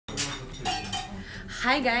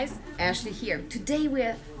Hi guys, Ashley here. Today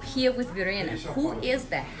we're here with Verena, who is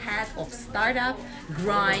the head of Startup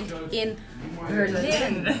Grind in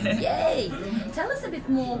Berlin. Yay! Tell us a bit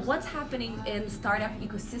more what's happening in startup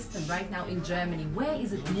ecosystem right now in Germany. Where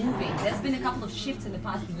is it moving? There's been a couple of shifts in the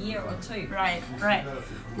past year or two. Right.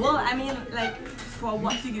 Well, I mean, like, for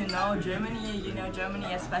what do you know Germany? You know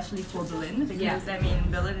Germany especially for Berlin, because I mean,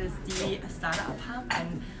 Berlin is the startup hub,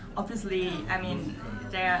 and obviously, I mean,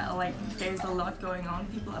 there's a lot going on.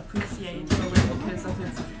 People appreciate Berlin because of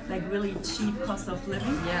its like really cheap cost of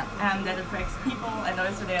living that attracts people, and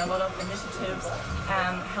also there are a lot of initiatives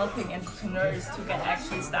helping entrepreneurs to get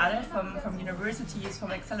actually started from universities, from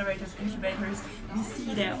accelerators, incubators. We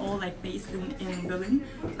see they're all like based in Berlin,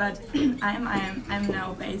 but I'm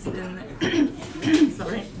now based in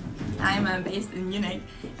sorry. I'm based in Munich,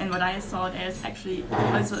 and what I saw, there's actually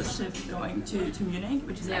also a shift going to Munich,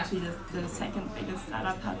 which is actually the second biggest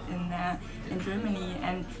startup hub in Germany.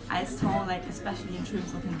 And I saw, like, especially in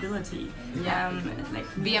terms of mobility, like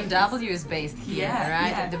BMW is based here, right?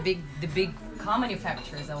 Yeah. And the big car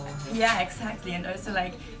manufacturers are all here. Yeah, exactly, and also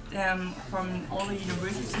like from all the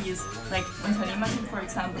universities, like Unternehmertum, for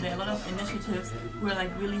example, there are a lot of initiatives who are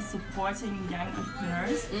like really supporting young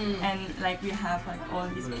entrepreneurs, and like we have like all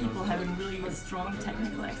these people having really strong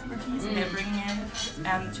technical expertise, and they're bringing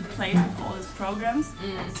in to play with all these programs.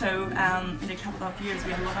 So in a couple of years,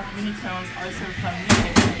 we have a lot of unicorns also from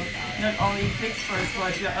Munich. So not only Flixbus,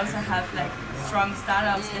 but we also have like strong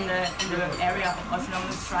startups in the area of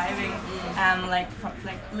autonomous driving, like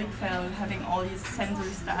Blickfeld, having all these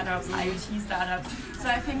sensory startups, IoT startups. So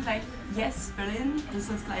I think like yes, Berlin, this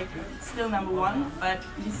is like still #1, but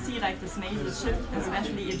you see like this major shift,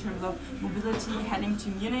 especially in terms of mobility heading to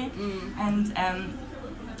Munich, and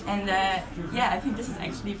I think this is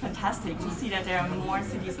actually fantastic to see that there are more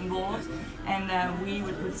cities involved, and we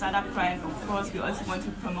with Startup Grind, of course, we also want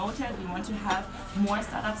to promote it. We want to have more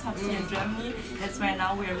startups hubs here in Germany. That's why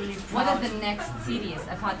now we are really proud. What are the next cities,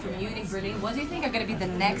 apart from Munich, Berlin? What do you think are going to be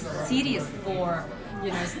the next cities for,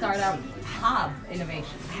 you know, startup hub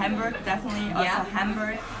innovation? Hamburg, definitely. Also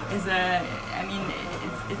Hamburg is I mean,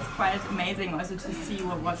 it's quite amazing also to see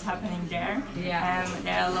what's happening there.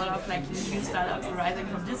 There are a lot of like new startups arising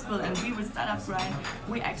from this field, and we with Startup Grind,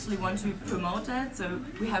 we actually want to promote it. So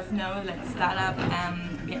we have no like startup,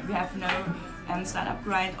 we have no Startup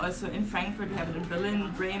Grind also in Frankfurt, we have it in Berlin,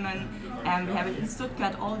 Bremen, and we have it in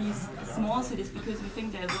Stuttgart, all these small cities, because we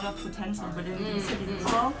think there's a lot of potential within these cities as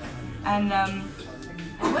well. And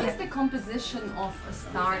what is the composition of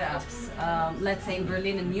startups, let's say in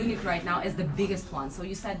Berlin and Munich right now, as the biggest one? So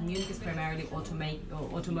you said Munich is primarily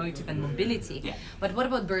automotive and mobility, but what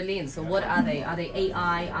about Berlin? So what are they? Are they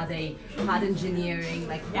AI? Are they hard engineering?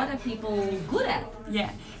 Like what are people good at?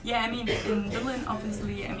 I mean, in Berlin,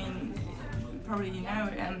 obviously, I mean, probably you know,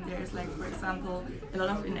 there's like, for example, a lot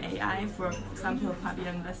of in AI. For example,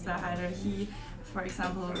 Fabian Westerheider, for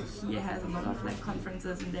example, he has a lot of like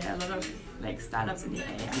conferences, and there are a lot of like startups in the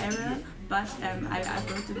AI area. But I've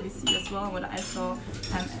worked in VC as well. What I saw,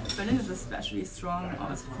 Berlin is especially strong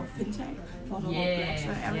also for fintech, for the whole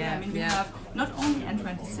blockchain area. I mean, we have not only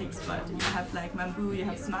N26, but you have like Mambu, you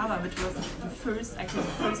have Smava, which was the first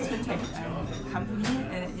fintech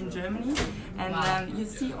company in Germany. And you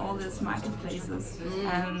see all these marketplaces,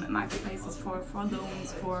 marketplaces for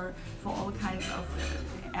loans, for all kinds of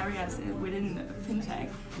areas within fintech.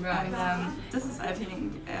 And this is, I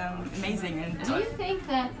think, amazing. And do you think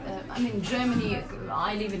that, I mean, Germany,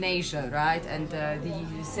 I live in Asia, right? And the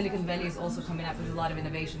Silicon Valley is also coming up with a lot of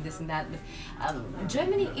innovation, this and that. But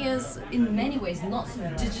Germany is, in many ways, not so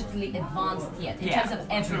digitally advanced yet in terms of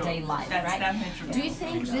everyday life, That's right? definitely true. Do you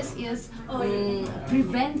think this is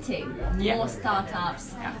preventing more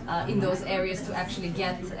startups in those areas to actually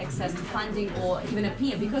get access to funding or even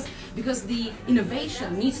appear? Because the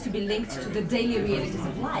innovation needs to be linked to the daily realities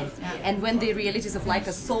of life, and when the realities of life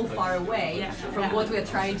are so far away from what we're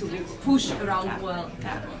trying to push around the world.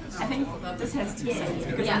 I think this has two sides,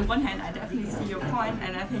 because on the one hand I definitely see your point,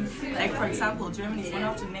 and I think, like, for example, Germany is one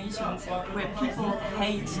of the nations where people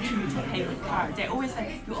hate to pay with card. They always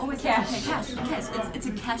say, you always have to pay cash. It's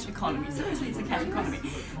a cash economy. Seriously, it's a cash economy.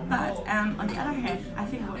 But on the other hand, I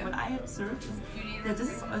think what I observed is that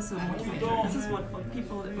this is also motivating. This is what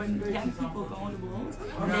people, when young people go in the world,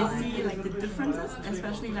 they see like the differences,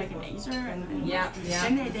 especially like in Asia, and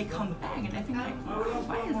then they come back, and I think like,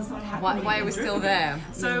 why is this not happening? Why are we still there?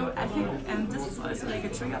 So I think this is also like a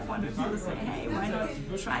trigger point where people say, hey, why not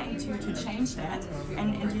trying to change that?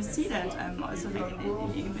 And you see that also like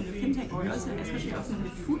in the fintech, or also especially also in the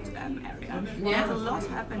food area. There's a lot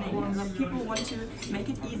happening, and people want to make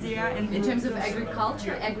it easier. And in terms of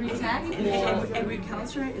agriculture, agri-tech,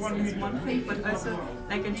 agriculture is one thing, but also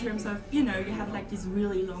like in terms of, you know, you have like these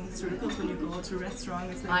really long circles when you go to a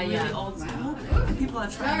restaurant. It's like really old school, and people are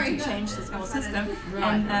trying to change this whole system.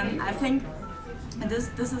 And I think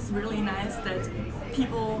this is really nice that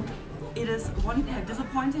people. It is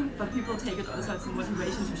disappointing, but people take it also as a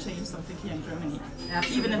motivation to change something here in Germany,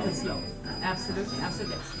 even if it's slow. Absolutely,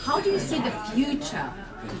 absolutely. How do you see the future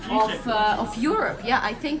of Europe? Yeah,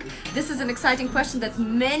 I think this is an exciting question that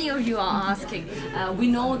many of you are asking. We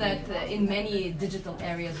know that in many digital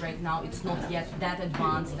areas right now it's not yet that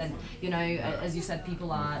advanced, and you know, as you said,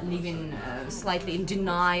 people are living slightly in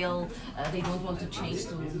denial. They don't want to change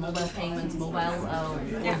to mobile payments, mobile or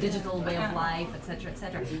digital way of life, etc.,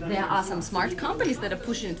 etc. There are some smart companies that are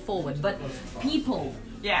pushing it forward, but people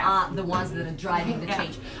are the ones that are driving the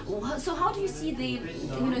change. So how do you see the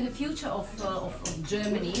future of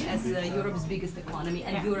Germany as Europe's biggest economy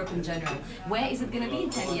and Europe in general? Where is it going to be in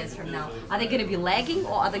 10 years from now? Are they going to be lagging,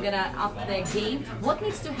 or are they going to up their game? What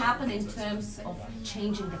needs to happen in terms of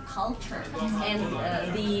changing the culture and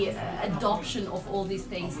the adoption of all these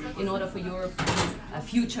things in order for Europe to be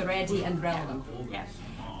future ready and relevant? Yeah.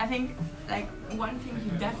 I think like one thing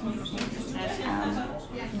you definitely see is that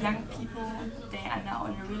young people, they are now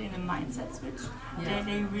really in a mindset switch.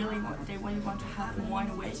 They really want to have more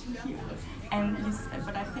innovation here. And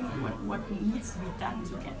but I think what needs to be done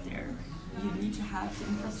to get there, you need to have the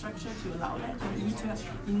infrastructure to allow that. You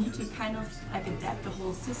need to kind of like adapt the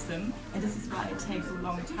whole system, and this is why it takes a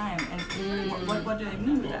long time. And what do I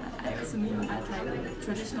mean with that? I also mean that like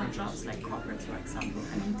traditional jobs like corporates, for example.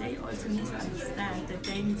 I mean, they also need to understand that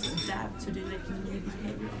they need to adapt to the like new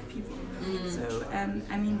behavior of people. So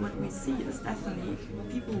I mean, what we see is definitely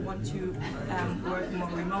people want to work more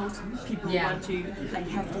remote. People want to like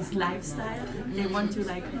have this lifestyle. They want to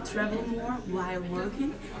like travel more while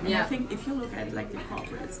working. And I think if you look at like the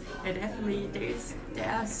corporates, definitely there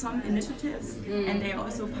are some initiatives, and they're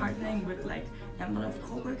also partnering with like a lot of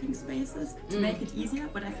co-working spaces to make it easier.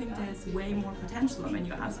 But I think there's way more potential. When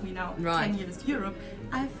you ask me now, 10 years Europe,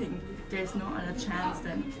 I think there's no other chance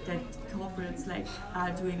than that corporates like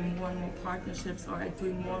are doing more and more partnerships, or are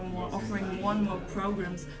doing more and more, offering more and more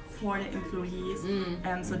programs for the employees,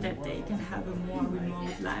 so that they can have a more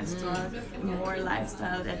remote lifestyle,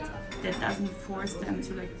 that doesn't force them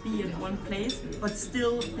to like be in one place, but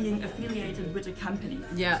still being affiliated with a company.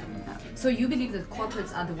 So you believe that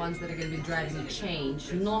corporates are the ones that are going to be driving the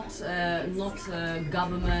change, not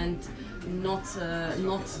government, not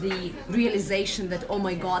the realization that, oh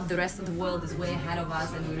my God, the rest of the world is way ahead of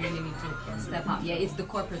us and we really need to step up. Yeah, it's the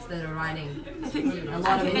corporates that are running a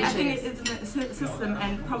lot of initiatives. I think it's a system,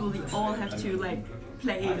 and probably all have to like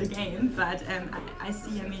play the game, but I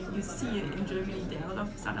see, I mean, you see it in Germany, there are a lot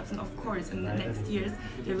of startups, and of course in the next years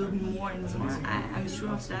there will be more and more. I'm sure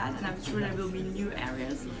of that, and I'm sure there will be new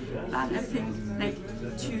areas, but I think like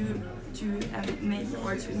to make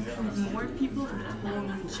or to include more people to that whole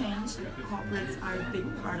new change, corporates are a big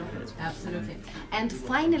part of it. Absolutely. And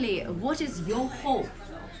finally, what is your hope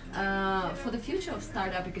for the future of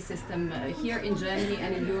startup ecosystem here in Germany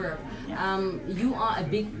and in Europe? You are a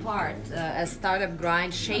big part as Startup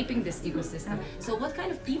Grind shaping this ecosystem. So what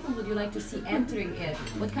kind of people would you like to see entering it?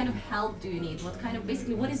 What kind of help do you need? What kind of,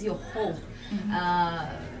 basically, what is your hope?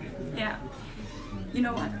 You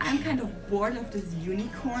know what, I'm kind of bored of this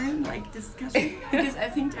unicorn like discussion, because I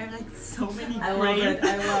think there are like so many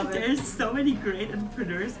there's so many great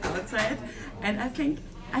entrepreneurs outside, and I think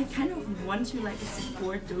I kind of want to like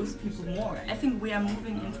support those people more. I think we are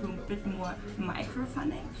moving into a bit more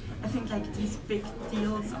microfunding. I think like these big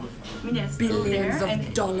deals of, I mean, they're still billions there, of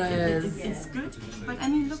and dollars. It's good, but I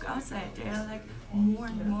mean, look outside. There are like more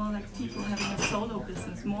and more like people having a solo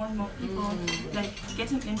business, more and more people like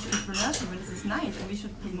getting into entrepreneurship, and this is nice, and we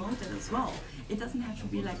should promote that as well. It doesn't have to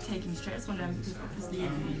be like taking shares from them, because obviously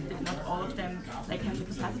not all of them like have the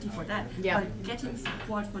capacity for that. But getting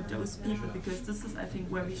support for those people, because this is, I think,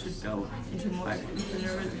 where we should go into more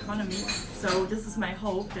entrepreneurial economy. So this is my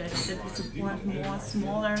hope, that we support more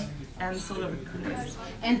smaller and solo entrepreneurs.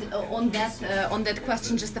 And on that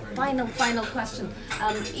question, just a final question: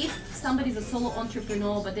 if somebody is a solo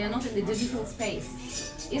entrepreneur but they are not in the digital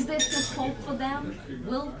space, is there still hope for them?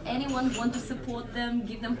 Will anyone want to support them,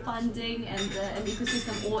 give them funding and an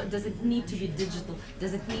ecosystem, or does it need to be digital?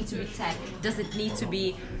 Does it need to be tech? Does it need to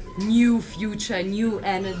be new future, new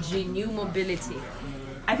energy, new mobility?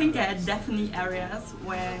 I think there are definitely areas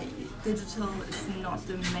where digital is not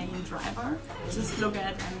the main driver. Just look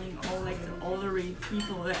at, I mean, all like the elderly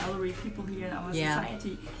people here in our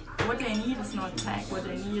society. What they need is not tech. What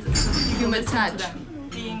they need is just human touch. Them,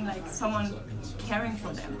 being like someone caring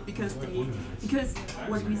for them, because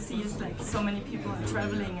what we see is like so many people are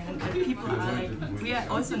traveling, and people are like, we are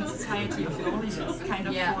also in a society of loneliness, kind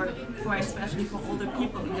of for especially for older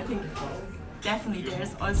people. And I think definitely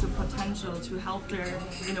there's also potential to help their,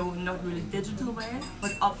 you know, not really digital way,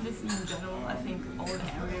 but obviously in general, I think all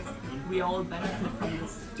areas we all benefit from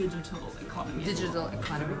this digital economy. Digital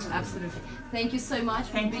economy, absolutely. Thank you so much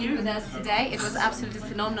for being with us today. It was absolutely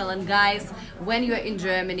phenomenal. And guys, when you're in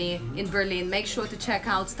Germany, in Berlin, make sure to check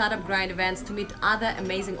out Startup Grind events to meet other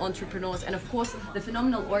amazing entrepreneurs, and of course the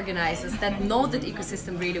phenomenal organizers that know that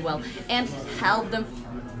ecosystem really well and help them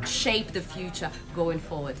shape the future going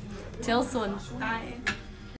forward. Till soon. Bye.